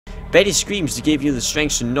Betty screams to give you the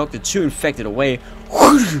strength to knock the two infected away,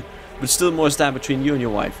 but still more stab between you and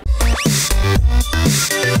your wife.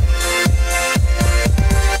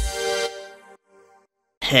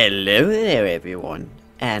 Hello there everyone,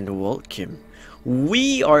 and welcome.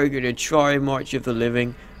 We are gonna try March of the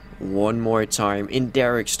Living one more time in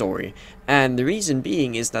Derek's story, and the reason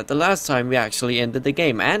being is that the last time we actually ended the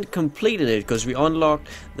game and completed it because we unlocked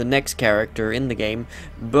the next character in the game,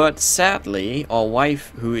 but sadly our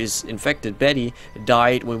wife, who is infected, Betty,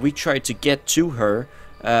 died when we tried to get to her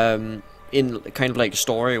in kind of like a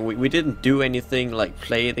story. We didn't do anything like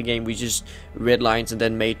play the game, we just read lines and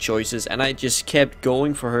then made choices, and I just kept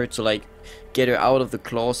going for her to like get her out of the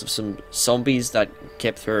claws of some zombies that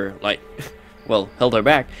kept her like well, held her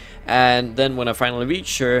back. And then when I finally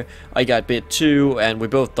reached her, I got bit too, and we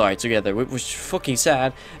both died together, which was fucking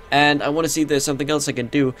sad. And I want to see if there's something else I can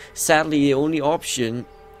do. Sadly, the only option,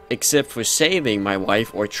 except for saving my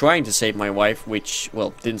wife, or trying to save my wife, which,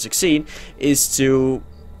 well, didn't succeed, is to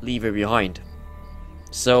leave her behind.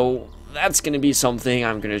 So that's gonna be something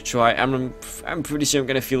I'm gonna try. I'm pretty sure I'm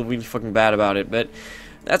gonna feel really fucking bad about it, but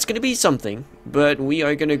that's gonna be something. But we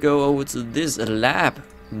are gonna go over to this lab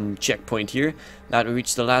checkpoint here that we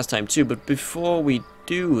reached the last time too. But before we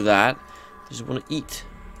do that, I just want to eat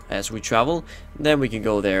as we travel, then we can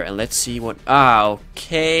go there and let's see what.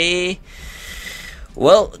 Okay,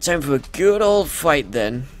 well, time for a good old fight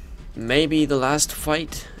then. Maybe the last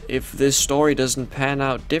fight, if this story doesn't pan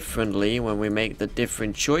out differently when we make the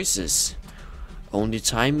different choices. Only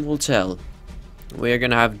time will tell. We're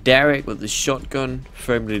gonna have Derek with the shotgun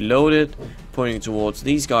firmly loaded, pointing towards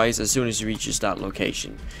these guys as soon as he reaches that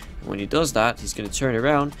location. And when he does that, he's gonna turn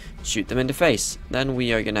around and shoot them in the face. Then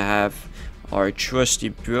we are gonna have our trusty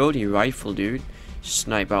Brody rifle dude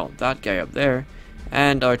snipe out that guy up there,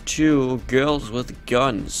 and our two girls with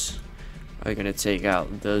guns are gonna take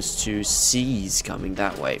out those two C's coming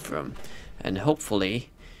that way from. And hopefully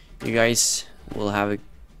you guys will have a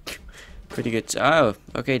pretty good. Oh,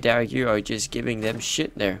 okay, Derek, you are just giving them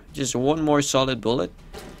shit there. Just one more solid bullet,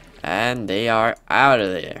 and they are out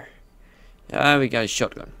of there. We got a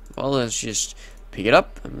shotgun. Well, let's just pick it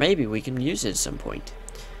up, and maybe we can use it at some point.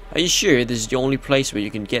 Are you sure this is the only place where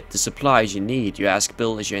you can get the supplies you need? You ask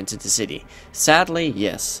Bill as you enter the city. Sadly,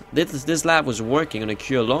 yes. This lab was working on a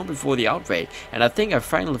cure long before the outbreak, and I think I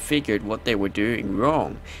finally figured what they were doing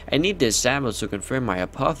wrong. I need this sample to confirm my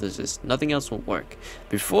hypothesis. Nothing else will work.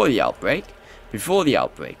 Before the outbreak? Before the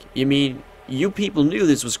outbreak? You mean you people knew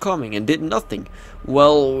this was coming and did nothing?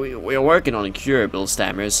 Well, we're working on a cure, Bill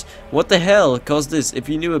stammers. What the hell caused this if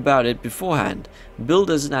you knew about it beforehand? Bill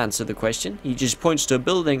doesn't answer the question. He just points to a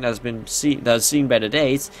building that's seen better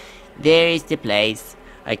days. There is the place.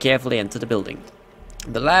 I carefully enter the building.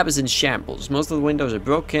 The lab is in shambles. Most of the windows are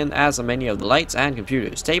broken, as are many of the lights and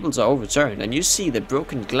computers. Tables are overturned, and you see the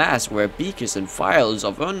broken glass where beakers and vials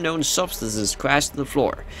of unknown substances crash to the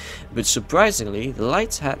floor. But surprisingly, the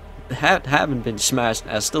lights haven't been smashed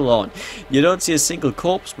and are still on. You don't see a single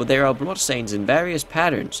corpse, but there are bloodstains in various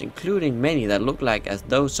patterns, including many that look like as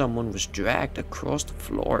though someone was dragged across the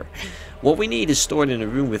floor. What we need is stored in a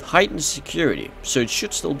room with heightened security, so it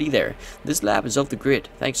should still be there. This lab is off the grid,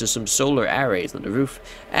 thanks to some solar arrays on the roof,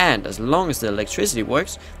 and as long as the electricity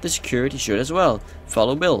works, the security should as well.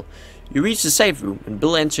 Follow Bill. You reach the safe room, and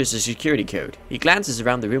Bill enters the security code. He glances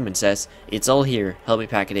around the room and says, "It's all here, help me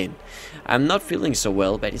pack it in." "I'm not feeling so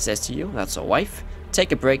well," Betty says to you. That's her wife.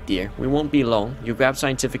 "Take a break, dear. We won't be long." You grab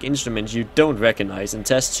scientific instruments you don't recognize and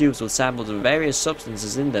test tubes with samples of various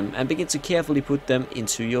substances in them and begin to carefully put them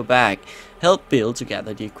into your bag. Help Bill to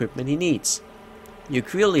gather the equipment he needs. You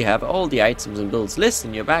clearly have all the items on Bill's list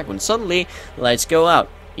in your bag when suddenly the lights go out.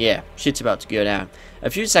 Yeah, shit's about to go down. A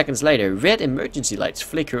few seconds later, red emergency lights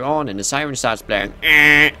flicker on and the siren starts blaring.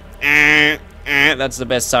 That's the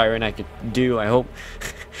best siren I could do, I hope.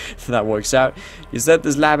 That works out. You said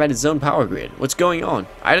this lab had its own power grid. What's going on?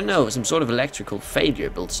 I don't know, some sort of electrical failure,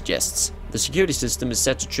 Bill suggests. The security system is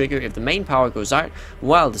set to trigger if the main power goes out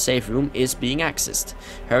while the safe room is being accessed.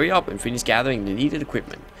 Hurry up and finish gathering the needed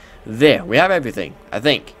equipment. There, we have everything, I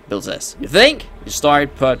think, Bill says. You think? You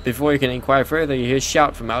start, but before you can inquire further, you hear a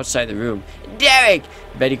shout from outside the room. "Derek!"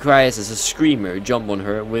 Betty cries as a screamer jumps on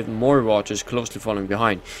her, with more watchers closely following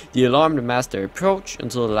behind. The alarmed master approach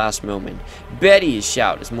until the last moment. Betty's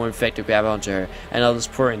shout as more infected grab onto her, and others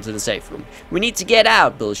pour into the safe room. "We need to get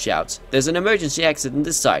out," Bill shouts. "There's an emergency exit on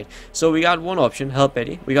this side." So we got one option, help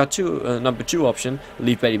Betty. We got number two option,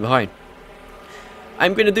 leave Betty behind.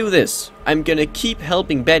 I'm gonna do this. I'm gonna keep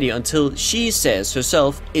helping Betty until she says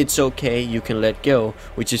herself, "It's okay, you can let go,"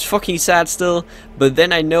 which is fucking sad still, but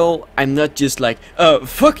then I know I'm not just like,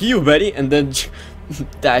 fuck you, Betty, and then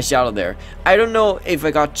dash out of there. I don't know if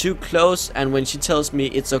I got too close, and when she tells me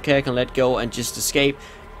it's okay, I can let go and just escape,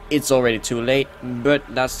 it's already too late, but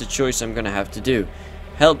that's the choice I'm gonna have to do.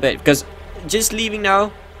 Help it, because just leaving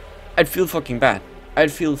now, I'd feel fucking bad. I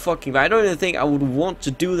don't even think I would want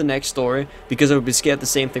to do the next story, because I would be scared the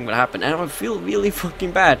same thing would happen, and I would feel really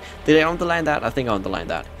fucking bad. Did I underline that? I think I underlined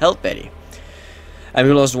that. Help Betty. And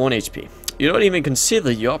we lost 1 HP. You don't even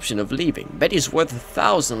consider the option of leaving. Betty is worth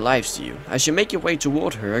 1,000 lives to you. As you make your way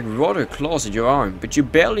toward her, a rudder claws at your arm, but you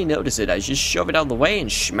barely notice it as you shove it out of the way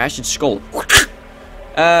and smash its skull.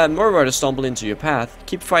 More rudders stumble into your path.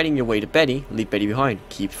 Keep fighting your way to Betty. Leave Betty behind.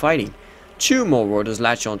 Keep fighting. 2 more rudders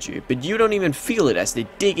latch onto you, but you don't even feel it as they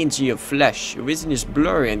dig into your flesh. Your vision is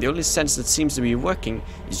blurry, and the only sense that seems to be working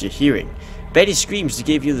is your hearing. Betty screams to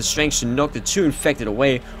give you the strength to knock the 2 infected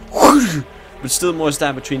away. But still more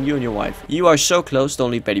stand between you and your wife. You are so close.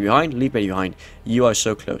 Don't leave Betty behind. Leave Betty behind. You are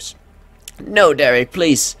so close. No, Derek,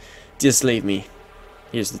 please. Just leave me.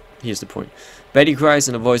 Here's the point. Betty cries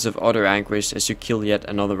in a voice of utter anguish as you kill yet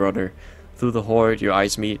another rudder. Through the horde, your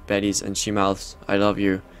eyes meet Betty's and she mouths, I love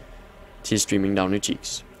you. Tears streaming down your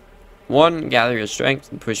cheeks. 1. Gather your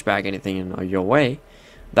strength and push back anything in your way.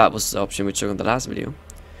 That was the option we took in the last video.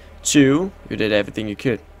 2. You did everything you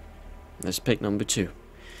could. Let's pick number 2.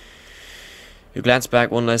 You glance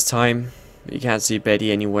back one last time, but you can't see Betty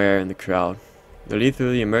anywhere in the crowd. You leave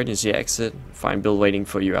through the emergency exit, find Bill waiting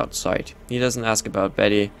for you outside. He doesn't ask about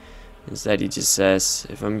Betty, instead he just says,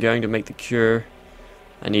 if I'm going to make the cure,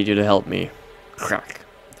 I need you to help me. Crack.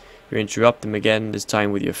 You interrupt him again, this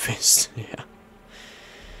time with your fist.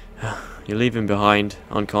 Yeah. You leave him behind,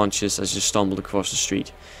 unconscious as you stumble across the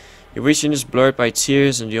street. Your vision is blurred by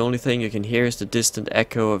tears, and the only thing you can hear is the distant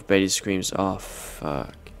echo of Betty's screams. Oh,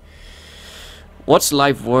 fuck. What's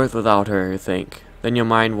life worth without her, you think? Then your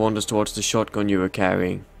mind wanders towards the shotgun you were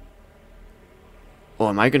carrying. Oh,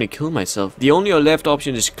 am I gonna kill myself? The only left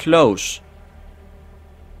option is close.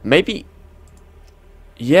 Maybe...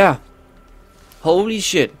 Yeah. Holy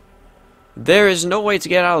shit. There is no way to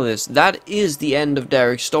get out of this. That is the end of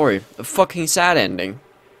Derek's story. A fucking sad ending.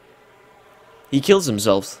 He kills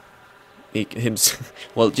himself.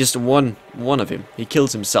 Well, just one of him. He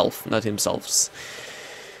kills himself, not himself's.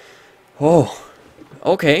 Oh.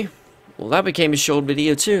 Okay, well that became a short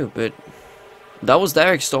video too, but that was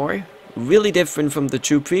Derek's story. Really different from the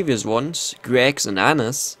 2 previous ones, Greg's and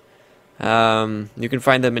Anna's. You can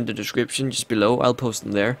find them in the description just below, I'll post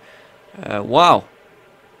them there. Wow.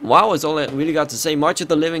 Wow is all I really got to say. March of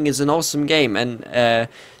the Living is an awesome game, and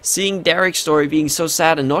seeing Derek's story being so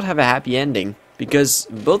sad and not have a happy ending, because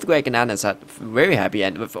both Greg and Anna's had very happy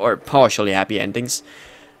or partially happy endings,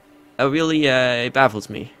 really it baffles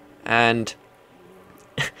me. And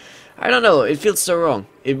I don't know, it feels so wrong.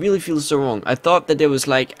 It really feels so wrong. I thought that there was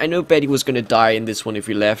like, I know Betty was gonna die in this one if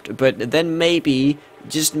we left, but then maybe,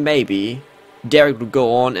 just maybe, Derek would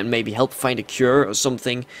go on and maybe help find a cure or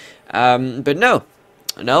something. But no,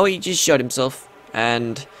 he just shot himself.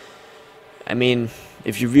 And I mean,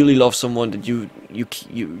 if you really love someone that you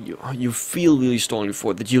feel really strongly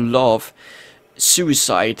for, that you love,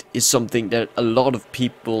 suicide is something that a lot of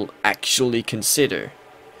people actually consider.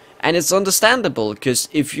 And it's understandable, because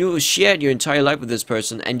if you shared your entire life with this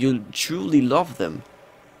person and you truly love them,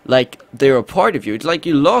 like they're a part of you, it's like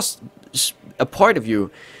you lost a part of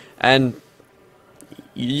you and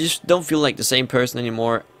you just don't feel like the same person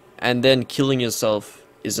anymore, and then killing yourself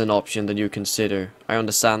is an option that you consider. I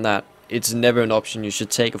understand that. It's never an option you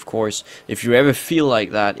should take, of course. If you ever feel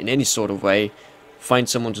like that in any sort of way, find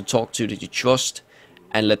someone to talk to that you trust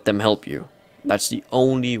and let them help you. That's the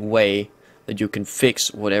only way that you can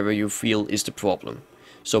fix whatever you feel is the problem.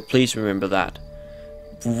 So please remember that.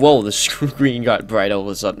 Whoa, the screen got bright all of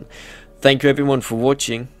a sudden. Thank you everyone for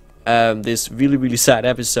watching this really sad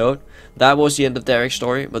episode. That was the end of Derek's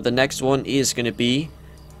story, but the next one is gonna be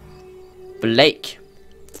Blake.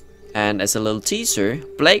 And as a little teaser,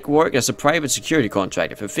 Blake worked as a private security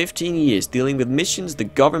contractor for 15 years, dealing with missions the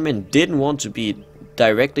government didn't want to be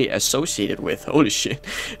directly associated with. Holy shit.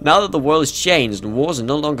 Now that the world has changed and wars are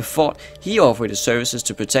no longer fought, he offered his services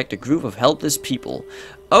to protect a group of helpless people.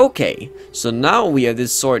 Okay, so now we have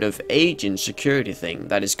this sort of agent security thing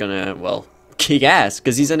that is gonna, well, kick ass,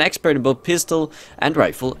 because he's an expert in both pistol and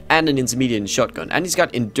rifle and an intermediate shotgun, and he's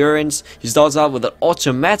got endurance. He starts out with an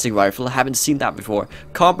automatic rifle, haven't seen that before,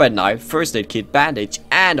 combat knife, first aid kit, bandage,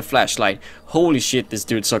 and a flashlight. Holy shit, this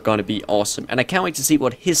dude's gonna be awesome, and I can't wait to see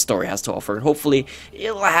what his story has to offer. Hopefully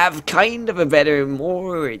it'll have kind of a better,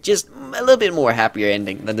 more, just a little bit more happier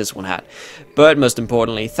ending than this one had. But most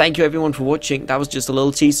importantly, thank you everyone for watching. That was just a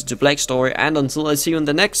little teaser to Blake's story, and until I see you in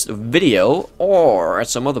the next video or at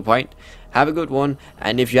some other point, have a good one,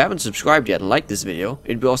 and if you haven't subscribed yet and liked this video,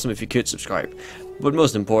 it'd be awesome if you could subscribe. But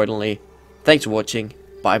most importantly, thanks for watching,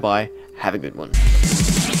 bye bye, have a good one.